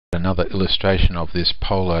Another illustration of this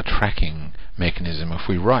polar tracking mechanism. If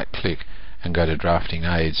we right click and go to drafting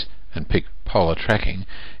aids and pick polar tracking,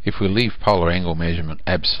 if we leave polar angle measurement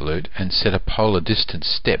absolute and set a polar distance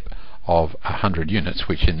step of 100 units,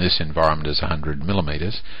 which in this environment is 100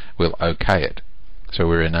 millimeters, we'll OK it. So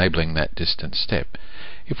we're enabling that distance step.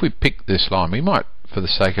 If we pick this line, we might, for the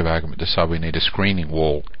sake of argument, decide we need a screening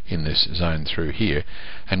wall in this zone through here,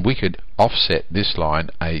 and we could offset this line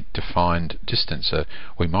a defined distance. So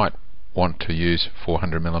we might want to use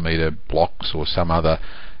 400 millimeter blocks or some other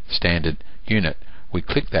standard unit. We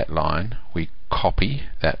click that line, we copy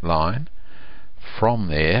that line from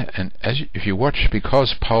there, and if you watch,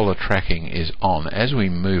 because polar tracking is on, as we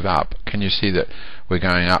move up, can you see that we're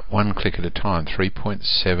going up one click at a time? 3.7,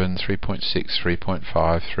 3.6,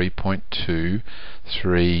 3.5, 3.2,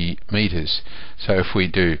 3 meters. So if we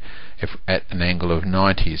do, if at an angle of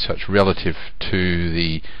 90, so it's relative to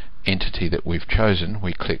the entity that we've chosen,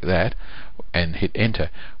 we click that and hit enter.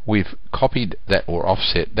 We've copied that or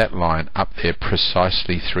offset that line up there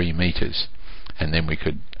precisely 3 meters. And then we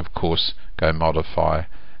could, of course, go modify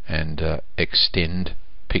and extend,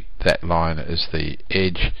 pick that line as the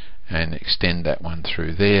edge and extend that one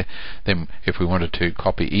through there. Then if we wanted to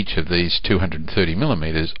copy each of these 230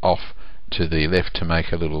 millimeters off to the left to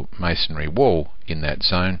make a little masonry wall in that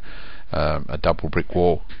zone, a double brick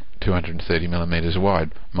wall 230 millimeters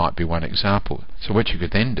wide might be one example. So what you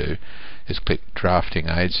could then do is click drafting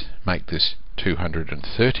aids, make this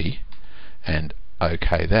 230 and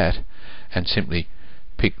OK that, and simply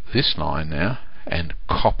pick this line now and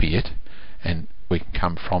copy it, and we can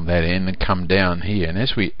come from that end and come down here, and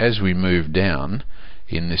as we move down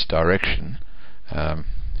in this direction,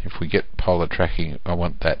 if we get polar tracking, I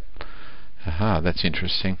want that. That's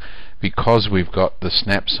interesting. Because we've got the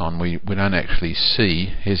snaps on, we don't actually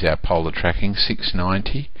see. Here's our polar tracking: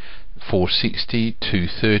 690, 460,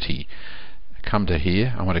 230. Come to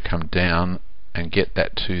here. I want to come down and get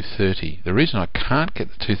that 230. The reason I can't get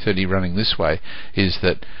the 230 running this way is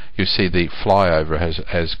that you see the flyover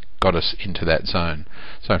has got us into that zone.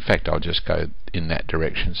 So in fact I'll just go in that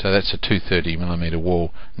direction. So that's a 230 millimeter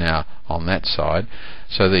wall now on that side.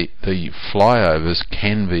 So the flyovers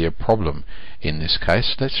can be a problem in this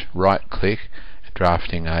case. Let's right click,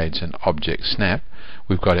 drafting aids and object snap.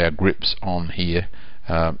 We've got our grips on here.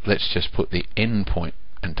 Let's just put the end point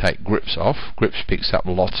and take grips off. Grips picks up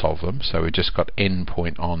lots of them, so we've just got end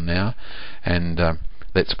point on now, and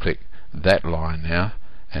let's click that line now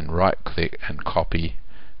and right click and copy,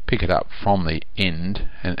 pick it up from the end,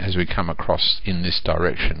 and as we come across in this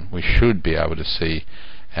direction we should be able to see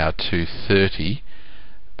our 230,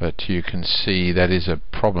 but you can see that is a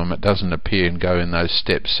problem. It doesn't appear and go in those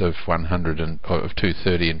steps of 100 and of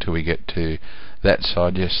 230 until we get to that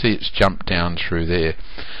side. You see it's jumped down through there.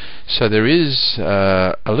 So there is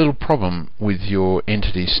a little problem with your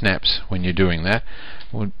entity snaps when you're doing that.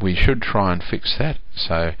 We should try and fix that.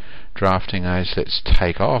 So drafting aids, let's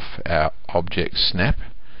take off our object snap.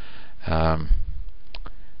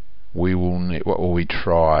 We will need, what will we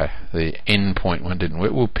try? The end point one didn't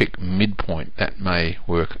work. We'll pick midpoint. That may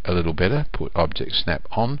work a little better. Put object snap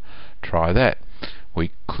on. Try that.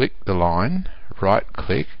 We click the line, right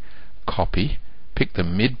click, copy, pick the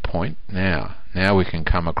midpoint. Now we can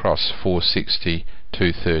come across 460,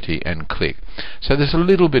 230 and click. So there's a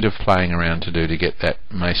little bit of playing around to do to get that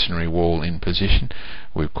masonry wall in position.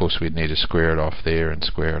 Of course we'd need to square it off there and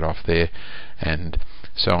square it off there and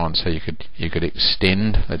so on. So you could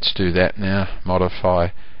extend. Let's do that now. Modify,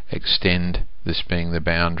 extend, this being the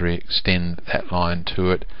boundary, extend that line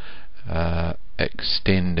to it,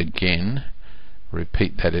 extend again,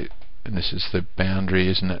 repeat that, and this is the boundary,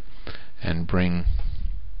 isn't it, and bring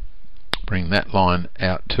that line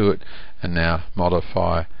out to it, and now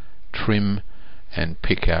modify, trim and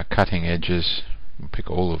pick our cutting edges. We'll pick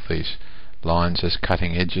all of these lines as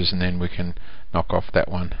cutting edges, and then we can knock off that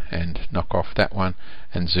one and knock off that one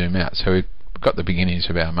and zoom out. So we've got the beginnings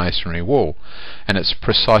of our masonry wall, and it's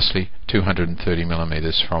precisely 230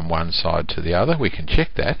 millimeters from one side to the other. We can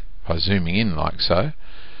check that by zooming in like so.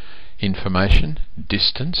 Information,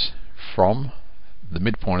 distance from the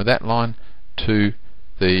midpoint of that line to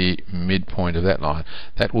the midpoint of that line.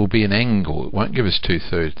 That will be an angle. It won't give us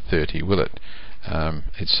 230, will it?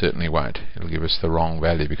 It certainly won't. It'll give us the wrong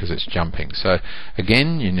value because it's jumping. So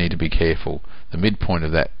again, you need to be careful. The midpoint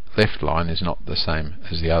of that left line is not the same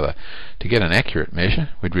as the other. To get an accurate measure,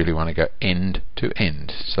 we'd really want to go end to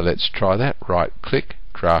end. So let's try that. Right click,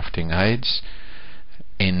 drafting aids,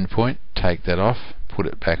 end point, take that off, put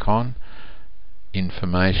it back on.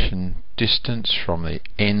 Information, distance from the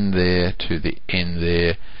end there to the end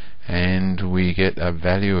there, and we get a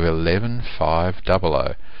value of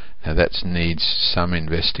 11,500. Now that needs some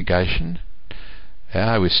investigation.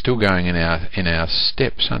 We're still going in our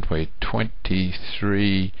steps, aren't we?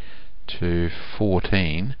 23 to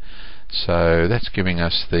 14. So that's giving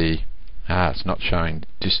us the it's not showing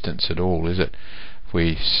distance at all, is it? If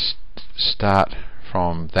we start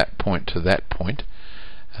from that point to that point,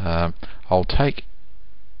 I'll take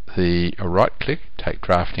a right click, take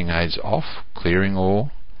drafting aids off, clearing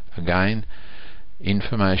all, again,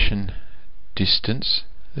 information, distance.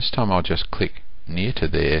 This time I'll just click near to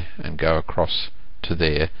there and go across to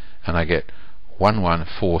there, and I get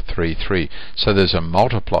 11433. So there's a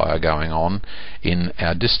multiplier going on in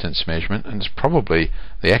our distance measurement, and it's probably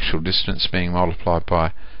the actual distance being multiplied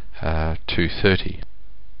by 230.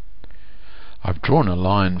 I've drawn a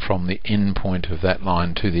line from the end point of that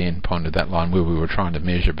line to the end point of that line where we were trying to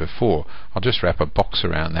measure before. I'll just wrap a box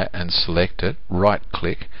around that and select it, right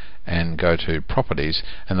click and go to properties,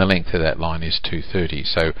 and the length of that line is 230.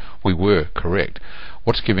 So we were correct.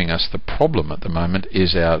 What's giving us the problem at the moment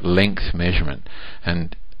is our length measurement,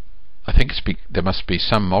 and I think there must be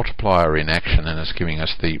some multiplier in action and it's giving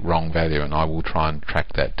us the wrong value, and I will try and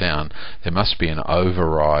track that down. There must be an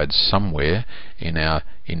override somewhere in our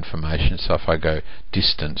information. So if I go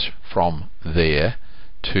distance from there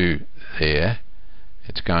to there,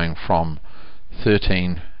 it's going from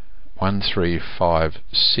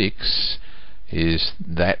 13,1356 is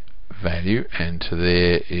that value, and to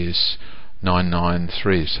there is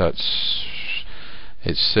 993. So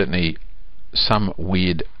it's certainly some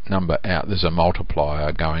weird number out. There's a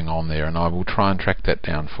multiplier going on there, and I will try and track that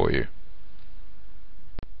down for you.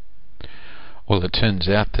 Well, it turns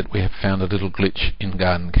out that we have found a little glitch in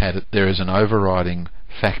GardenCAD. There is an overriding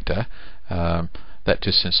factor. That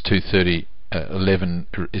distance 230 11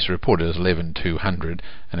 is reported as 11,200,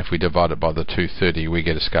 and if we divide it by the 230 we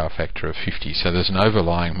get a scale factor of 50. So there's an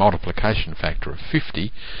overlying multiplication factor of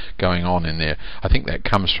 50 going on in there. I think that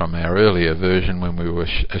comes from our earlier version when we were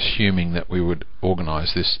assuming that we would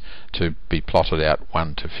organise this to be plotted out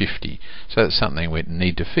 1 to 50. So that's something we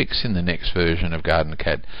need to fix in the next version of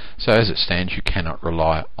GardenCAD. So as it stands, you cannot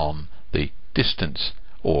rely on the distance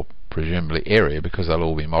or presumably area, because they'll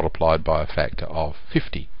all be multiplied by a factor of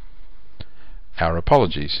 50. Our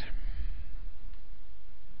apologies.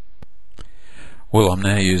 Well, I'm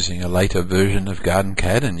now using a later version of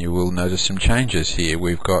GardenCAD, and you will notice some changes here.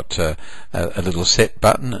 We've got a little set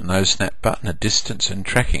button, a no snap button, a distance and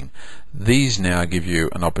tracking. These now give you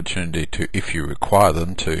an opportunity to, if you require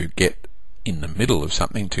them, to get in the middle of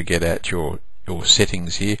something, to get at your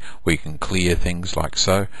settings here. We can clear things like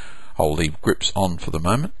so. I'll leave grips on for the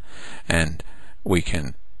moment, and we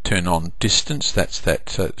can turn on distance, that's that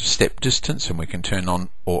step distance, and we can turn on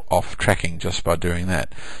or off tracking just by doing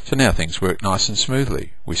that. So now things work nice and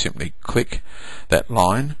smoothly. We simply click that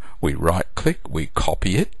line, we right click, we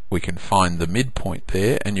copy it, we can find the midpoint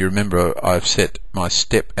there, and you remember I've set my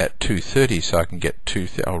step at 230, so I can get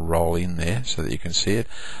I'll roll in there so that you can see it.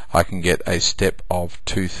 I can get a step of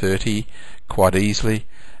 230 quite easily,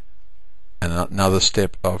 and another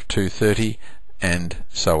step of 230, and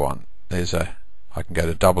so on. I can go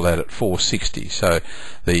to double that at 460. So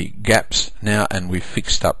the gaps now, and we've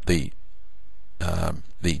fixed up the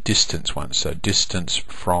distance one. So distance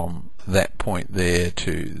from that point there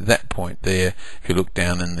to that point there. If you look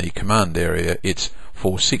down in the command area, it's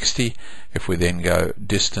 460. If we then go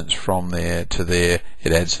distance from there to there,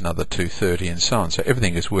 it adds another 230, and so on. So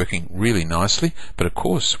everything is working really nicely, but of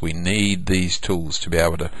course we need these tools to be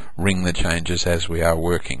able to ring the changes as we are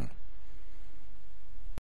working.